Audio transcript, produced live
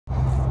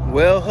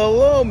Well,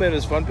 hello,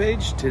 Midwest Fun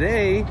Page.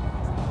 Today,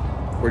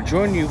 we're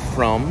joining you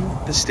from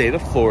the state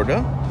of Florida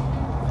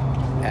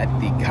at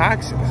the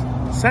Cox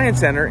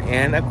Science Center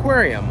and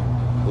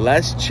Aquarium.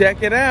 Let's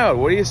check it out.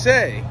 What do you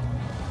say?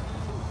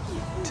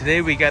 Today,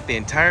 we got the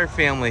entire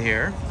family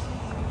here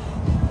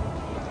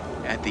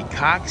at the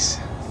Cox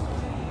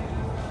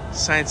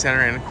Science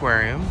Center and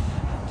Aquarium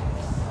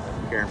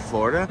here in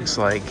Florida. Looks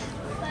like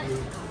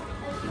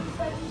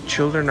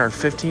children are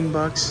 $15,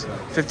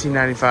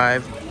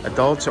 $15.95.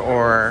 Adults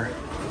are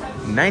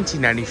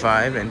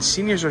 $19.95 and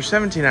seniors are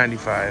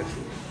 $17.95.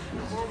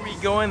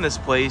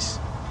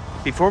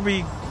 Before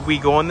we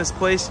go in this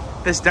place,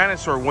 this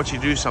dinosaur wants you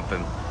to do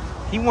something.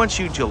 He wants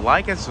you to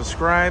like and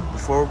subscribe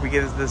before we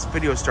get this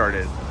video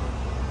started.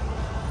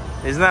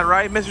 Isn't that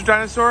right, Mr.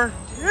 Dinosaur?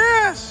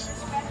 Yes!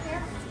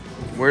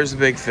 Where's the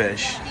big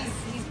fish?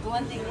 He's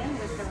blending in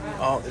with the rest.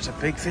 Oh, there's a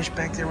big fish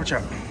back there. Watch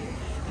out.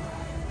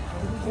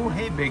 Oh,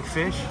 hey, big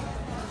fish.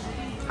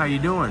 How you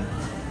doing?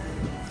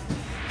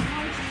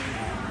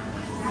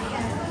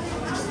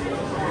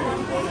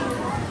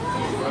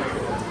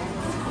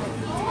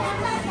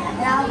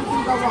 Now we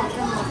can go walk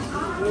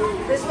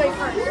them this way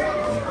first.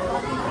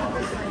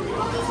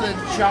 It's the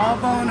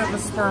jawbone of a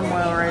sperm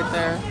whale right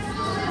there.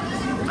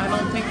 I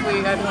don't think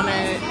I'd want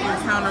to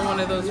encounter one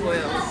of those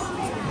whales.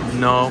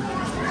 No.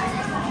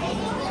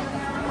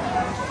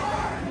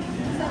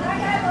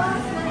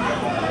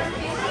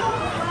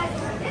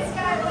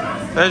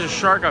 There's a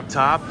shark up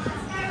top.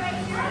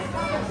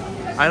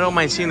 I don't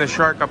mind seeing the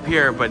shark up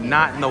here, but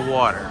not in the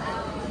water.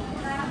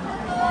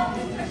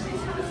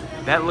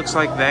 That looks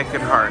like that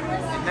could hurt.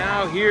 And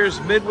now here's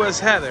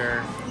Midwest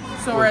Heather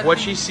with what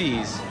she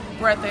sees.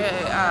 We're at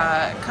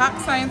the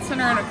Cox Science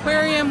Center and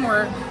Aquarium.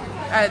 We're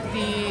at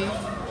the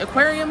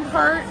aquarium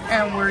part,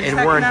 and we're in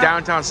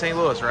downtown St.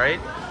 Louis,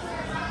 right?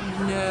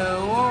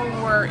 No,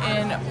 we're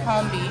in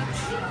Palm Beach,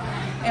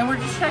 and we're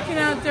just checking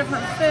out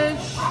different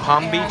fish.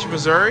 Palm Beach,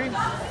 Missouri?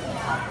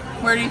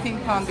 Where do you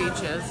think Palm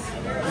Beach is?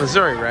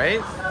 Missouri,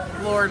 right?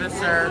 Florida,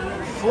 sir.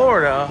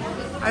 Florida?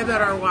 I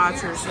bet our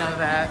watchers know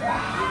that.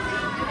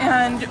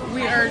 And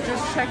we are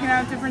just checking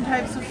out different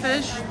types of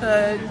fish,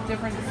 the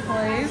different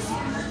displays.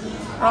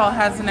 It all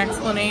has an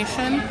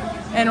explanation.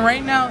 And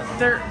right now,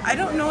 I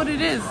don't know what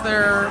it is. They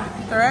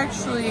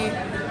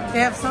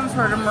have some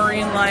sort of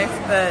marine life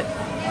that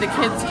the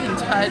kids can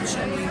touch,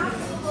 and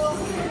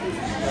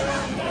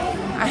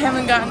I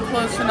haven't gotten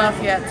close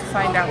enough yet to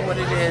find out what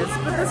it is,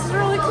 but this is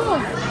really cool.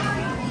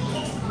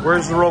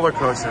 Where's the roller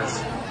coasters?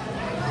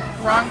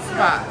 Wrong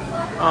spot.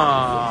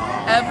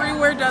 Aww.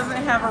 Everywhere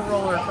doesn't have a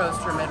roller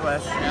coaster,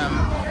 Midwest Jim.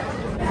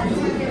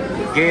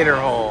 Gator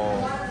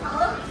hole.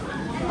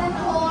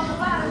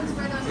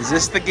 Is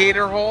this the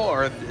gator hole,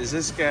 or is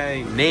this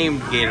guy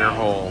named Gator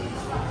Hole?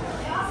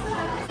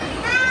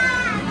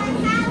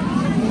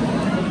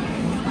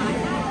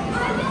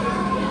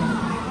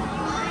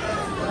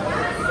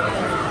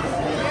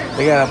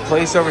 They got a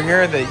place over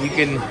here that you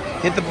can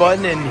hit the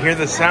button and hear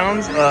the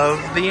sounds of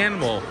the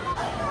animal.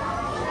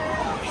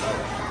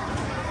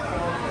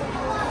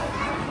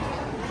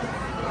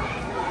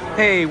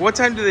 Hey, what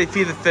time do they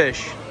feed the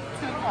fish?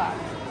 2 o'clock.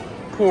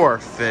 Poor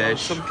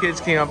fish. Some kids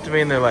came up to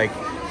me and they're like,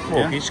 "Whoa,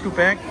 yeah. Can you scoot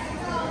back?"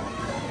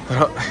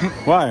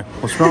 Why?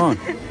 What's wrong?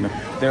 No.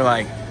 They're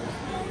like,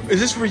 "Is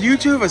this for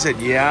YouTube?" I said,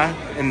 "Yeah."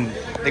 And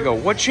they go,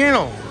 "What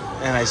channel?"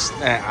 And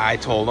I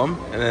told them,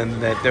 and then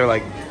they're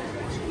like,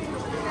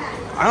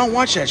 "I don't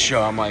watch that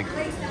show." I'm like,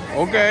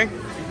 "Okay."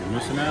 You're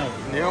missing out.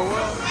 Yeah,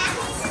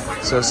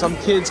 well. So some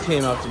kids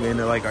came up to me and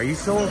they're like, "Are you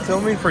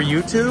filming for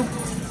YouTube?"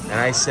 And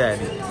I said,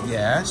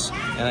 "Yes."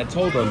 And I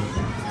told them,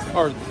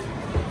 or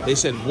they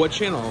said, "What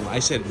channel?" I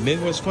said,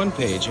 "Midwest Fun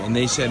Page." And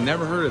they said,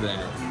 "Never heard of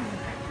that."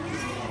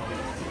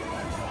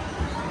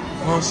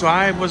 Well, so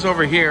I was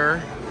over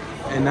here,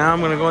 and now I'm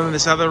going to go into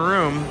this other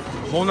room,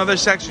 a whole nother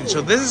section.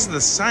 So this is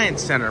the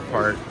Science Center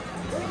part.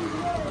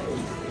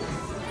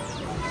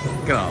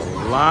 Got a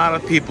lot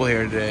of people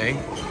here today.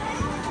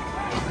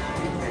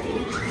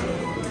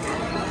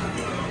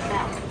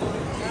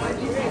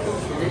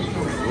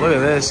 Look at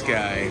this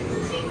guy.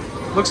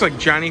 Looks like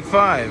Johnny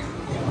 5.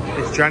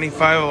 Is Johnny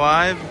 5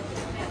 alive?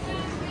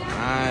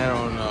 I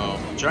don't know.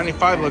 Johnny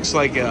 5 looks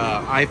like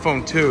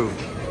iPhone 2.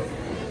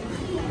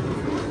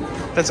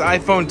 That's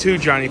iPhone 2,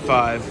 Johnny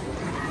 5.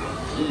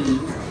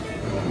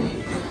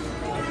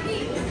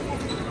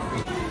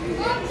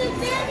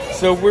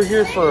 So we're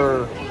here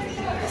for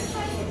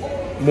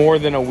more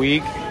than a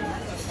week.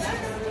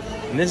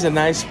 And this is a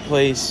nice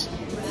place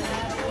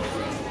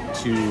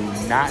to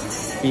not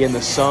be in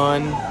the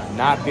sun,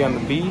 not be on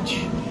the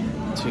beach,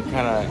 to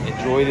kind of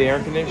enjoy the air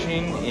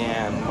conditioning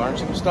and learn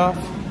some stuff.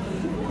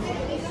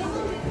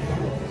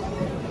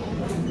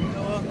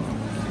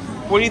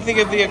 What do you think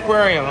of the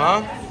aquarium,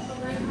 huh?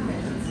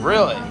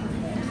 Really?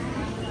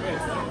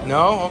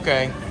 No?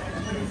 Okay.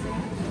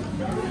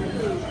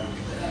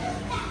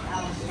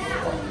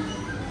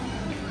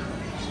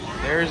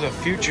 There's a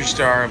future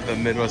star of the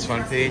Midwest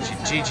Fun Page,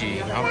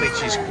 Gigi. I don't think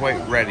she's quite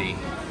ready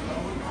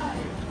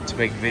to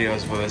make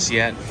videos with us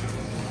yet.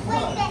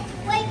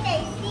 Wait,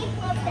 can you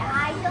flip the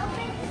eyes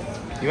open?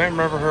 You might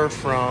remember her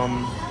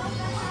from...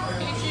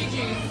 Hey,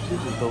 Gigi.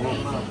 She's the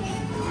little pup.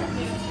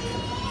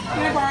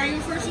 Can I borrow you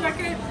for a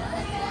second?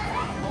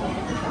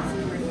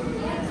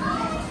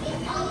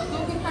 Go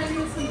behind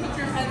this and put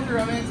your head through.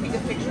 I'm going to take a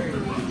picture.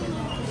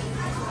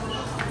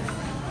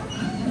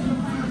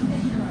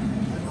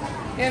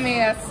 Give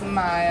me a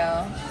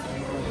smile.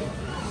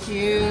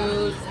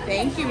 Cute.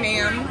 Thank you,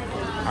 ma'am.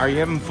 Are you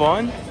having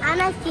fun? I'm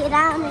gonna see it.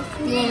 I'm gonna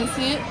see You it. want to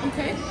see it?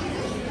 Okay.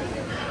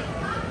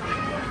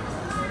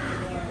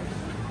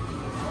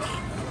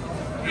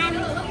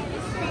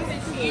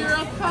 You're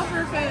a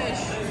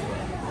pufferfish.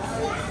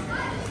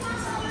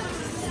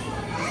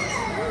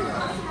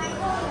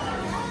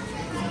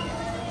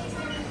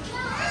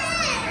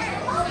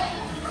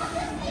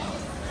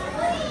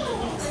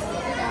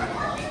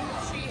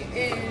 She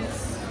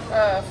is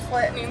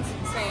flattening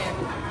some sand.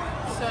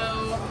 So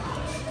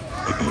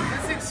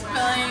this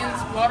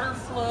explains water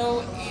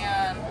flow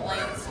and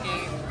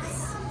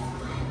landscapes.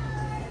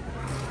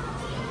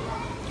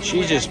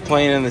 She's just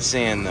playing in the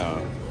sand,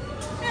 though.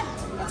 Yeah,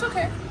 that's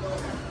okay.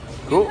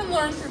 Cool. You can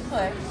learn through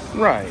play.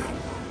 Right.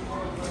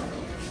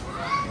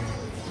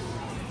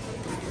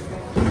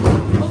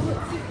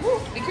 Ooh,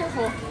 be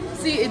careful.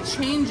 See, it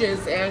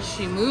changes as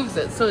she moves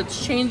it, so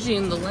it's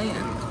changing the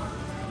land.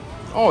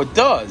 Oh, it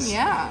does?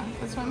 Yeah,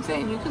 that's what I'm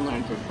saying. You can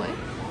learn through play.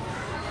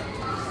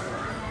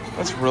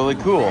 That's really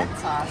cool.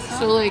 That's awesome.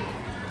 So, like,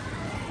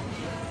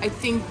 I'm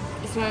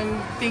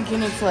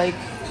thinking it's like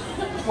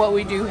what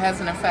we do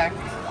has an effect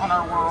on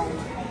our world,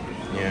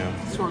 Yeah.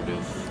 sort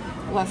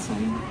of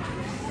lesson.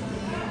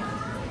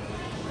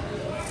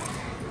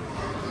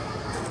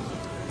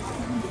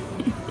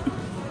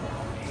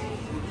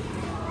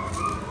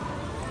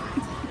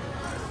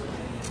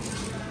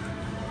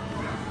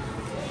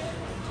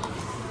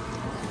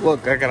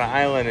 Look, I got an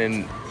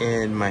island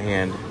in my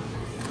hand.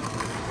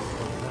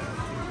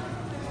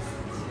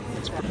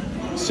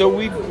 So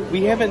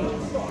we haven't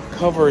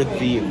covered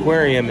the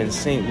aquarium in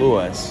St.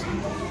 Louis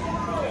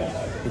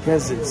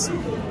because it's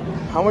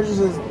how much is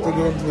it to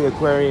get into the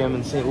aquarium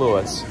in St.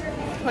 Louis?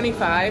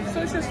 $25,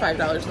 so it's just $5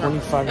 more.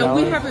 $25? And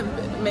we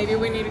haven't. Maybe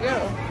we need to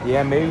go.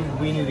 Yeah, maybe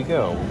we need to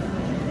go.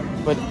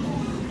 But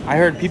I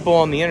heard people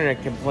on the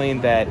internet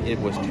complain that it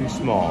was too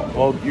small.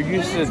 Well, you're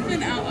used It's to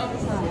been out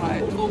for a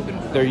while.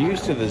 Open. they're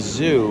used to the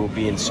zoo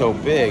being so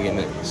big and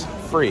it's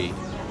free,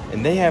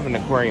 and they have an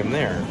aquarium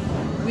there.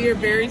 We are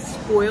very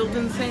spoiled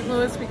in St.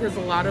 Louis because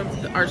a lot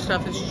of our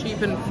stuff is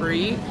cheap and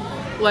free.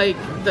 Like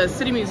the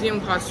City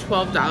Museum costs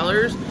 $12.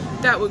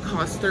 That would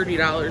cost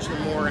 $30 or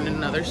more in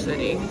another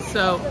city.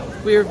 So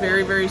we are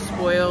very, very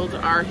spoiled.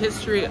 Our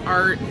history,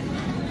 art,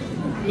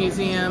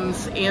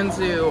 museums, and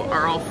zoo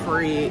are all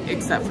free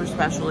except for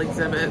special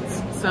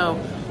exhibits. So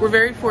we're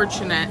very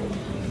fortunate,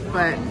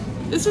 but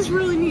this is a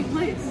really neat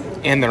place.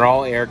 And they're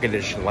all air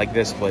conditioned like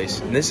this place.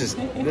 And this is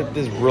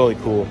really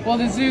cool. Well,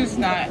 the zoo's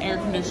not air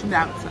conditioned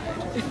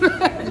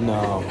outside.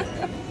 No.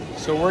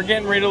 So we're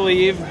getting ready to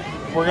leave.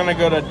 We're gonna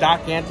go to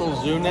Doc Antle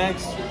Zoo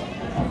next.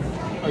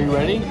 Are you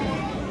ready?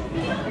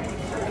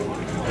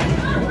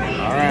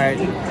 All right.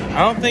 I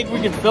don't think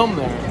we can film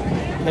there.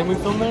 Can we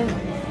film there?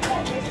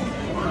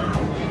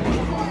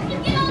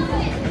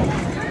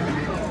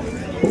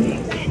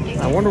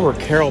 I wonder where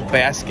Carol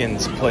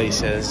Baskin's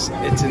place is.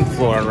 It's in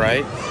Florida,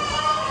 right?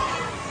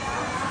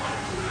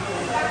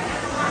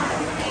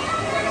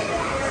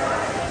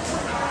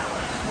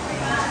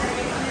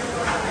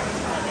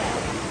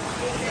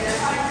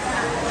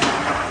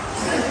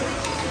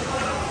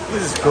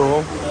 This is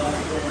cool.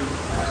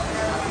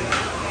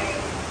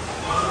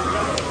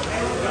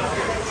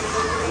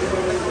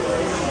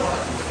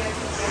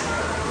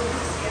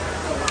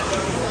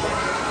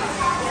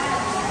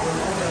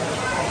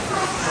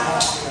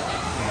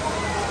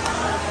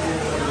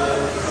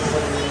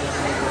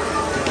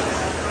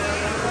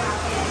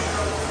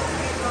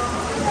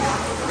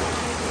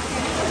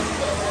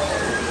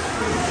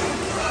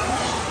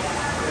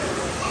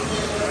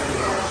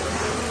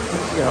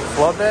 You gonna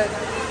flood that?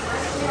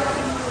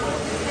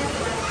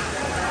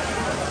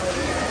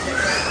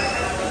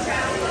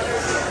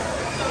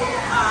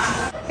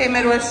 Hey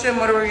Midwest Jim,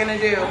 what are we gonna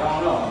do?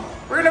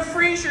 We're gonna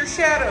freeze your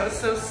shadow,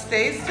 so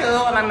stay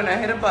still and I'm gonna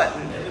hit a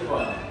button.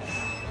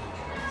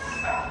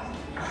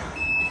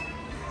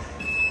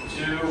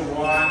 2,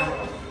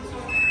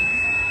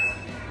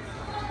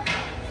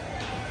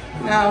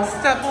 1. Now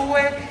step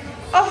away.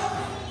 Oh,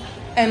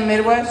 and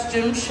Midwest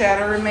Jim's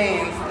shadow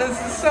remains. This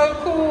is so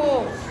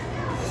cool.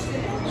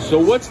 So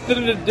what's the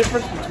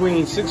difference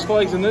between Six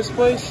Flags and this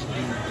place?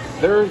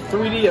 Their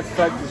 3D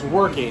effect is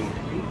working.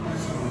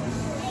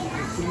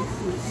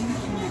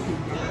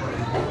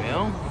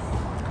 Well,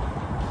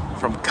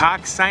 from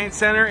Cox Science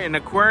Center and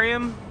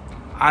Aquarium,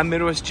 I'm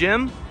Midwest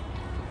Jim.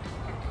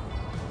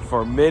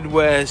 For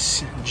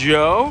Midwest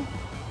Joe.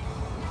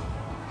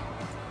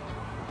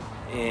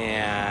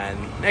 And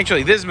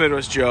actually, this is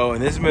Midwest Joe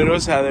and this is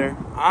Midwest Heather.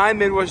 I'm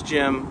Midwest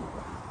Jim.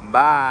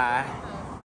 Bye.